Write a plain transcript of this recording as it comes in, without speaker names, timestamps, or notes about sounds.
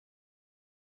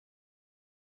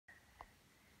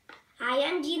Hi,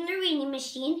 I'm Dean the Reading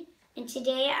Machine, and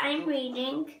today I'm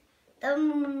reading The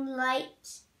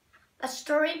Moonlite, a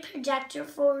story projector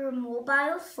for your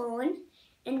mobile phone.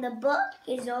 And the book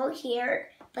is all here,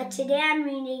 but today I'm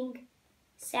reading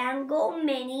Sago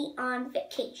Mini on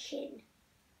Vacation.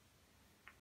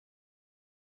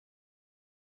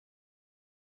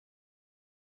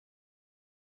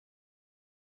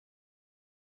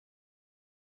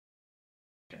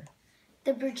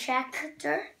 The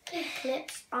projector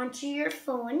clips onto your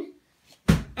phone,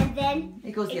 and then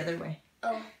it goes the other way.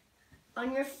 Oh,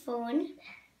 on your phone,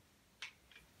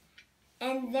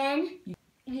 and then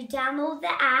you download the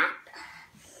app,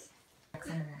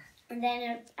 and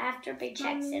then after it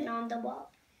projects it on the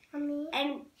wall.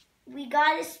 And we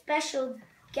got a special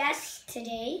guest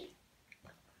today.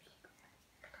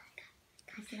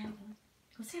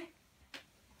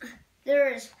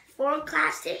 There's 4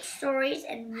 classic stories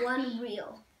and 1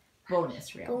 reel.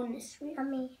 Bonus reel. Bonus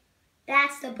reel.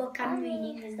 That's the book I'm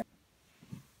reading.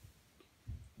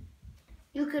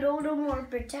 You could order more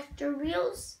projector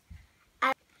reels.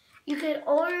 You could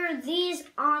order these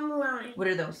online. What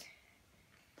are those?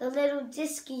 The little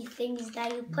disky things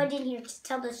that you put in here to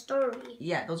tell the story.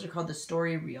 Yeah, those are called the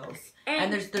story reels.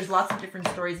 And there's lots of different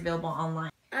stories available online.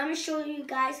 I'm going to show you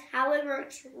guys how it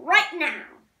works right now.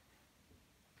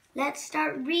 Let's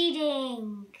start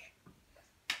reading.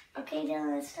 Okay,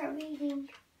 then let's start reading.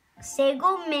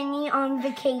 Sago Mini on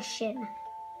Vacation.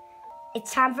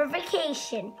 It's time for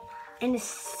vacation, and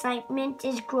excitement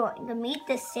is growing to meet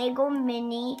the Sago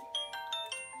Mini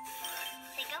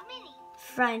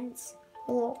friends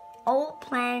who all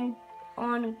plan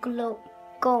on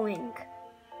going.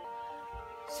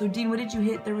 So, Dean, what did you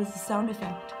hit? There was a sound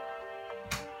effect.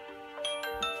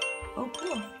 Oh,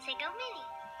 cool. Sago Mini.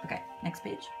 Okay, next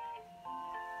page.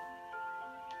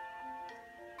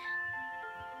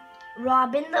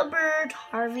 Robin the bird,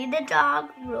 Harvey the dog,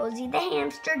 Rosie the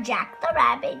hamster, Jack the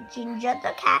rabbit, Ginger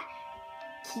the cat,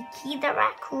 Kiki the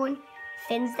raccoon,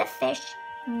 Finns the fish,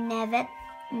 Neville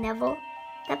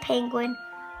the penguin,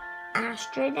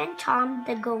 Astrid and Tom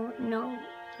the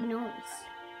gnomes.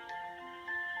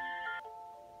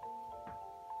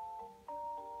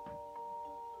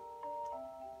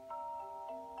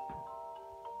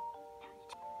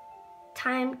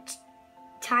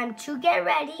 Time to get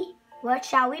ready. What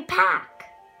shall we pack?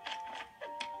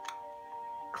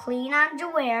 Clean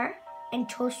underwear and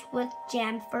toast with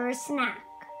jam for a snack.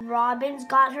 Robin's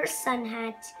got her sun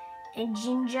hat, and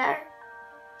Ginger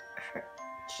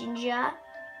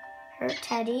her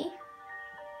teddy.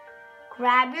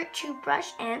 Grab your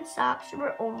toothbrush and socks,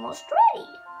 we're almost ready.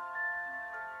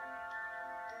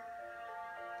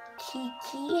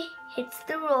 Kiki hits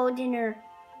the road in her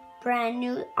brand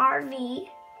new RV.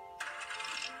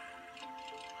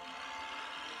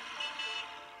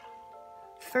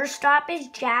 First stop is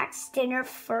Jack's dinner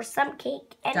for some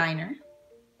cake and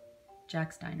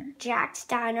Jack's Diner. Jack's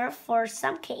Diner for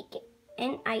some cake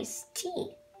and iced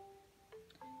tea.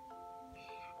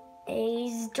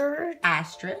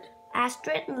 Astrid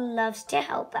loves to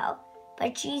help out,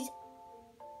 but she's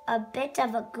a bit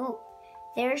of a goof.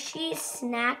 There she's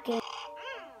snacking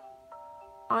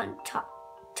on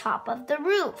top of the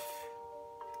roof.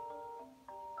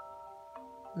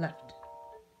 Left.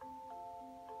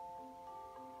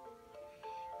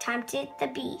 Time to hit the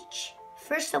beach.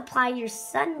 First, apply your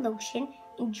sun lotion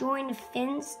and join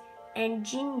Finns and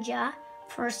Ginger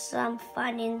for some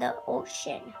fun in the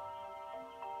ocean.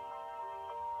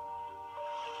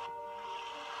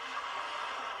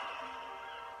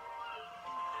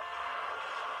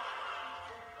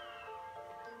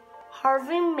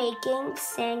 Harvey making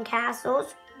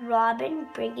sandcastles, Robin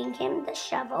bringing him the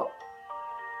shovel.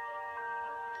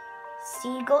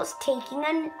 Seagulls taking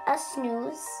a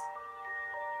snooze.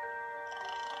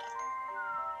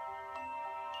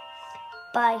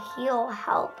 But he'll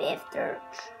help if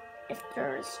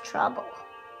there's trouble.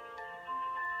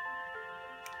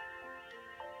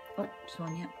 Oh, just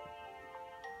one yet.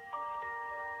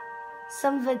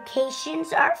 Some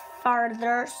vacations are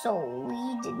farther, so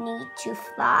we need to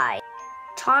fly.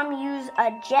 Tom used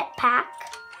a jetpack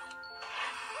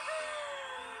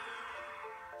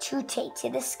to take to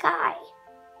the sky.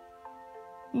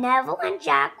 Neville and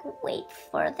Jack wait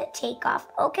for the takeoff.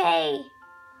 Okay.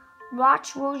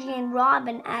 Watch Rosie and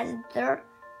Robin as they're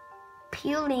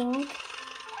peeling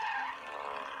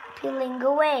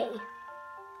away.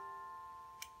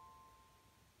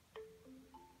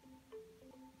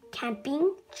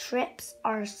 Camping trips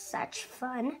are such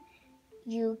fun.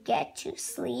 You get to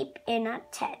sleep in a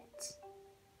tent.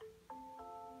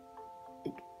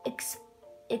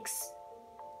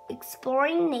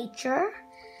 Exploring nature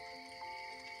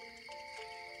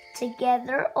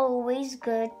together, always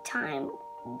good time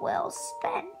well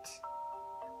spent.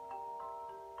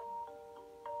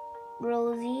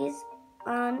 Rosie's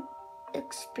an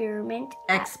expert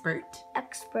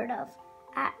of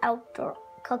outdoor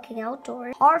cooking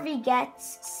outdoors. Harvey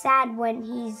gets sad when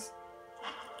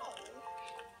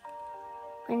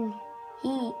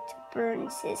heat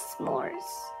burns his s'mores.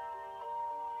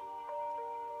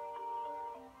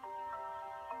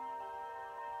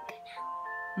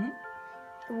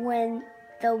 When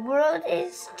the world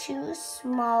is too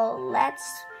small,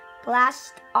 let's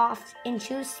blast off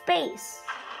into space.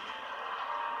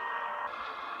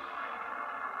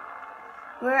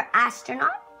 Where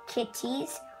astronaut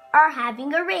kitties are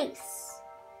having a race.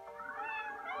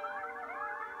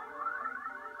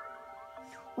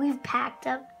 We packed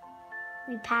a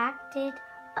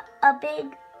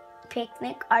big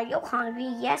picnic. Are you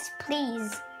hungry? Yes,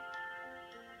 please.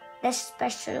 The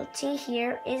specialty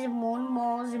here is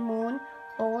Moonmole's moon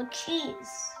whole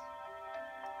cheese.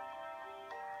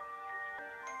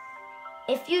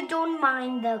 If you don't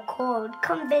mind the cold,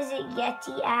 come visit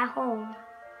Yeti at home.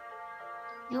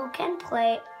 You can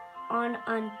play on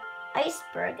an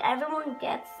iceberg. Everyone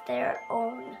gets their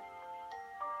own.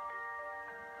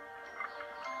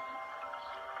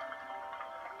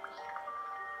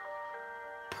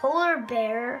 Polar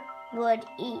bear would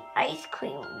eat ice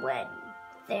cream when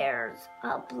there's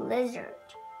a blizzard.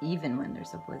 Even when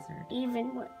there's a blizzard.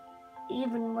 Even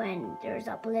when there's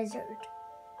a blizzard.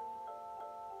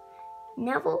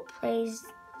 Neville plays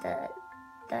the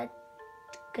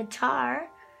guitar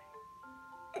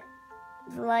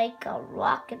like a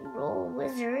rock and roll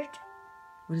wizard.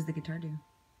 What does the guitar do?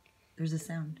 There's a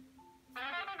sound.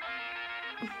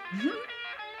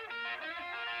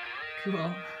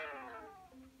 Cool.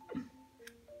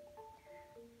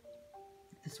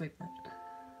 The swipe left.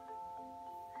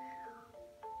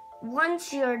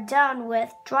 Once you're done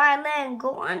with dry land,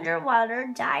 go underwater,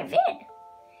 dive in.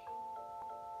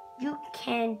 You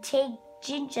can take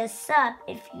Ginger's sub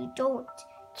if you don't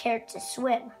care to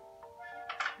swim.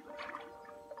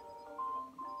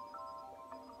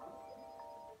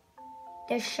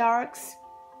 The sharks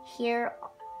here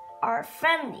are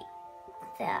friendly.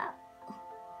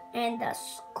 And the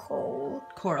coral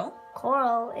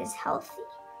is healthy.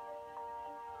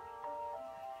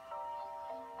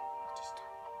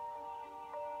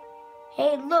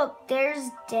 Hey, look,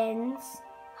 there's Dennis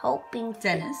helping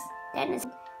Dennis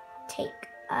take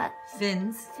a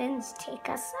Fins take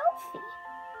a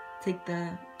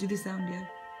selfie. Do the sound, yeah.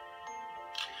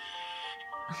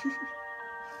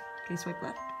 Okay, swipe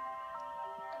left.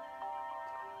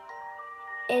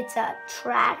 It's a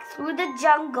track through the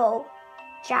jungle.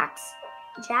 Jack's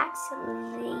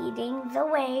leading the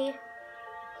way.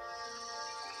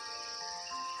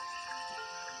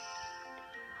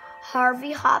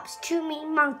 Harvey hops to meet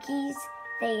monkeys.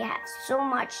 They have so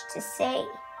much to say.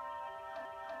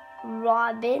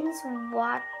 Robins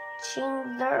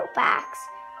watching their backs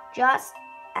just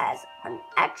as an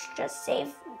extra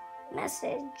safe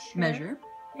measure.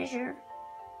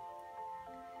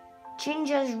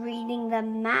 Ginger's reading the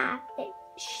map.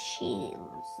 She's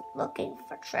looking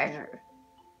for treasure.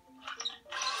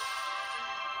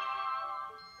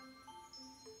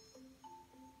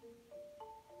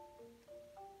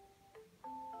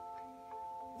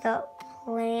 The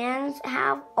planes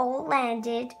have all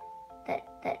landed.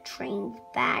 The train's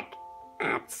back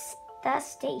at the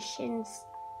stations.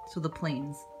 So the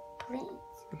planes.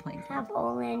 The planes have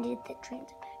all landed. The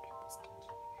trains are back at the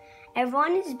station.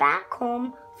 Everyone is back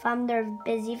home from their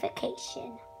busy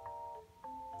vacation.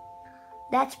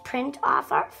 Let's print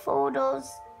off our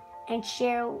photos and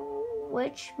share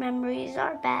which memories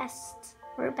were best.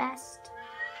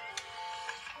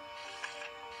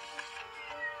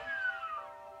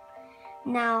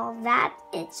 Now that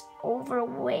it's over,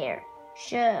 where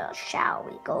shall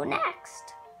we go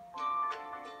next?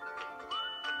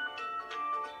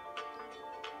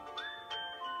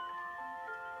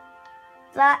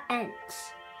 The end.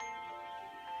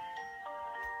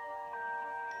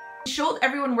 Show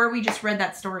everyone where we just read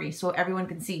that story so everyone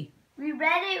can see. We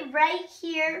read it right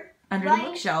here. Under the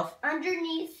bookshelf.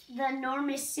 Underneath the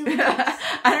enormous suitcase.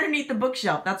 Underneath the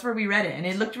bookshelf. That's where we read it. And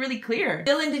it looked really clear.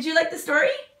 Dylan, did you like the story?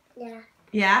 Yeah.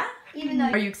 Yeah? Even though.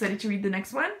 Are you excited to read the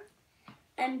next one?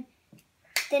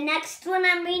 The next one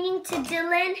I'm reading to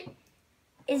Dylan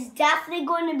is definitely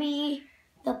going to be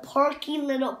The Porky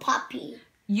Little Puppy.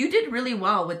 You did really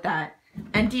well with that.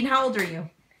 And Dean, how old are you?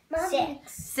 Mommy.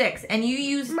 6. And you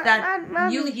used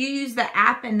you use the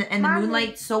app and the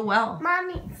Moonlite so well.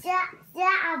 Mommy, yeah,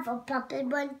 I have a puppet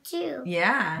one too.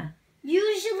 Yeah.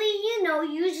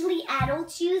 Usually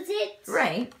adults use it.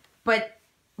 Right. But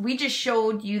we just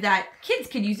showed you that kids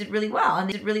could use it really well, and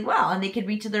they could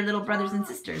read to their little brothers and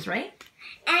sisters, right?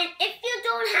 And if you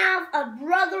don't have a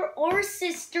brother or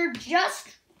sister, just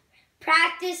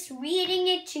practice reading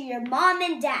it to your mom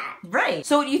and dad. Right.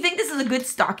 So you think this is a good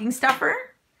stocking stuffer?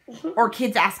 Or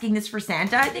kids asking this for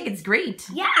Santa? I think it's great.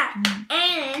 Yeah.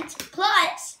 And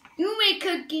plus, you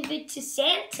could give it to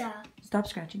Santa. Stop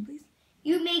scratching, please.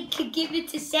 You could give it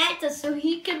to Santa so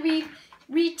he could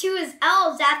read to his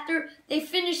elves after they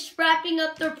finish wrapping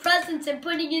up their presents and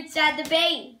putting it inside the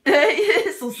bag.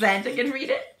 So Santa can read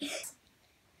it?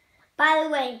 By the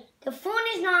way, the phone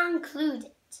is not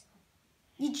included.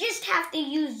 You just have to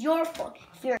use your phone.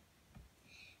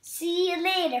 See you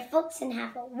later, folks, and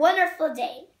have a wonderful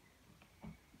day.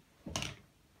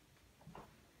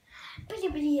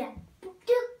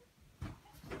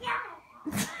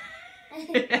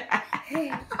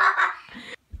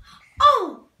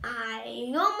 Oh,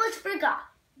 I almost forgot.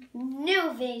 New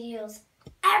videos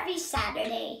every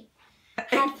Saturday.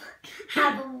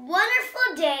 Have a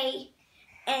wonderful day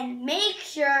and make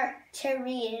sure to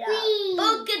read a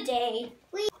book a day.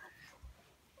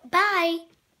 Bye.